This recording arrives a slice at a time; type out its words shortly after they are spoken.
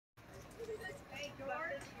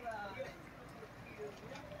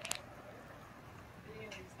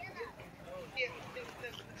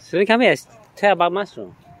So come here. Tell about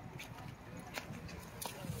mushroom.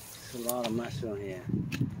 There's a lot of mushroom here.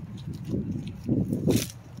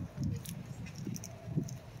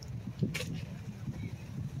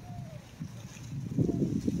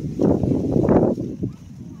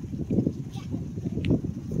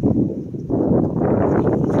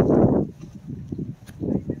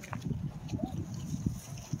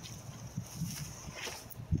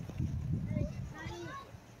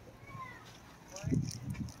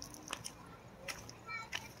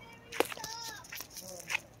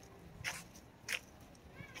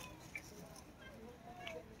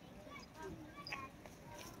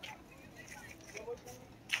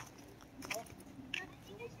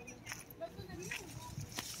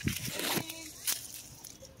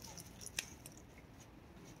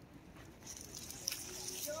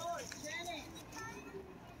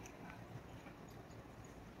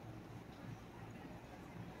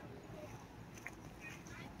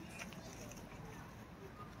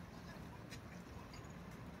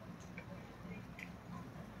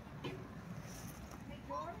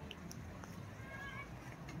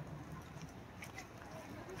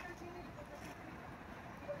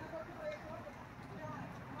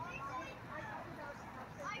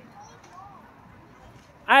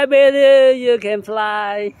 I believe you can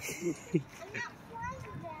fly.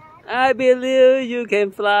 I believe you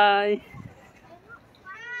can fly.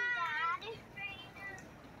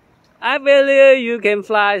 I believe you can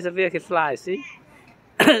fly. Sophia can fly, see?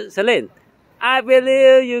 Solene, I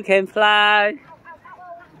believe you can fly.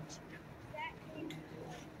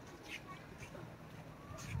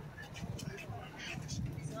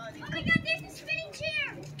 Oh my God, there's a spinning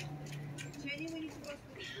chair!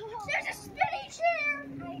 There's a spinning chair!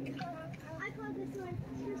 I call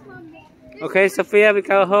this one. Okay, Sophia, we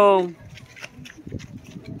go home.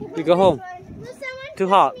 We go home. Too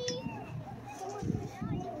hot.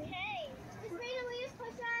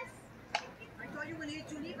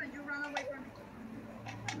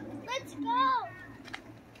 Let's go!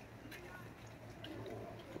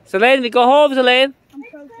 Solene, we go home, Solene.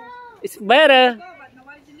 Let's go! It's better.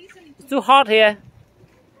 It's too hot here.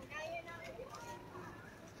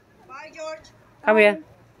 Bye, George. Come here.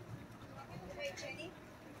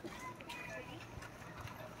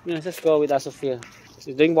 Yeah, let's go with Sophia.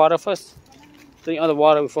 You drink water first. Drink all the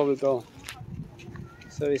water before we go.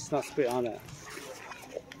 So it's not spit on it.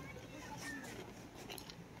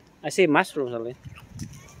 I see mushrooms, Solene.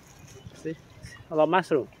 See? A lot of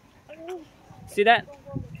mushroom. See that?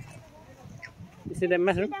 You see that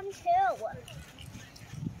mushroom? Them too.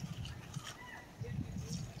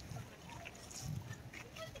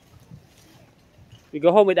 We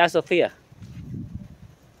go home with Sophia.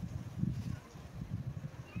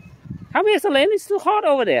 Come here, Solene. It's too hot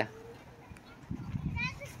over there.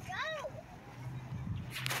 Let's go!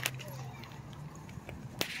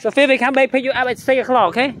 Sophia, we come back pick you up at 6 o'clock,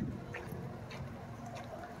 okay?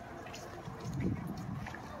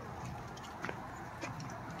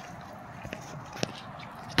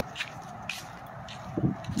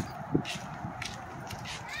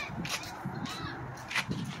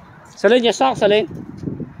 Solene, your sock, Solene.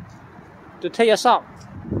 To take your sock.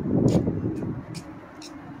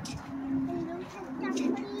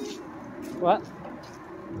 What?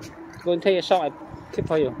 Go and take your sock. I keep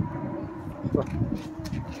for you. Go.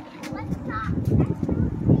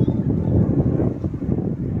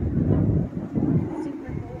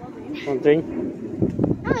 Want to drink?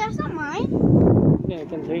 No, that's not mine. Yeah, you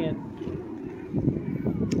can drink it.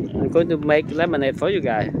 I'm going to make lemonade for you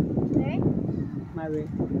guys. Okay. Maybe.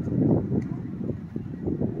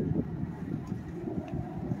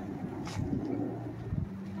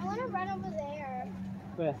 I want to run over there.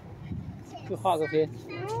 Where? Too hot up here.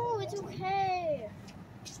 No, it's okay.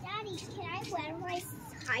 Daddy, can I wear my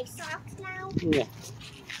high socks now? Yeah,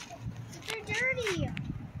 They're dirty.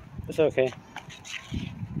 it's okay.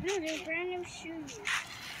 No, they're brand new shoes.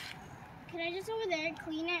 Can I just over there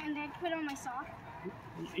clean it and then put on my sock?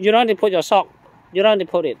 You don't need to put your sock. You don't need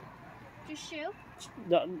to put it. Just shoe?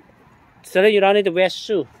 So then you don't need to wear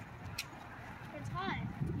shoe. It's hot.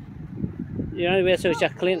 You don't need to wear shoe.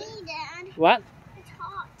 Just clean. Dad. What? It's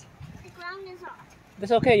hot. The ground is hot.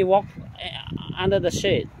 It's okay. You walk under the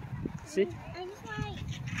shade. See? I just want.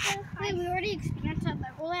 Wait, we already experienced at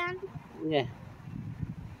Legoland. Yeah.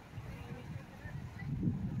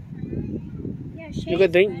 Yeah, You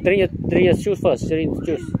can drink your juice first. Drink the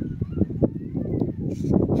juice.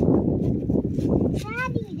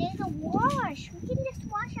 Daddy, there's a wash. We can just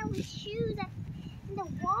wash our shoes in the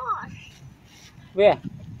wash. Where?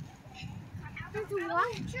 There's a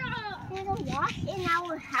wash. There's a wash in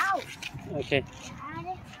our house. Okay.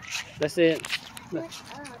 Dad, That's it. put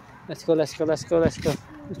up. Let's go, let's go, let's go, let's go.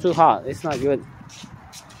 It's too hot. It's not good.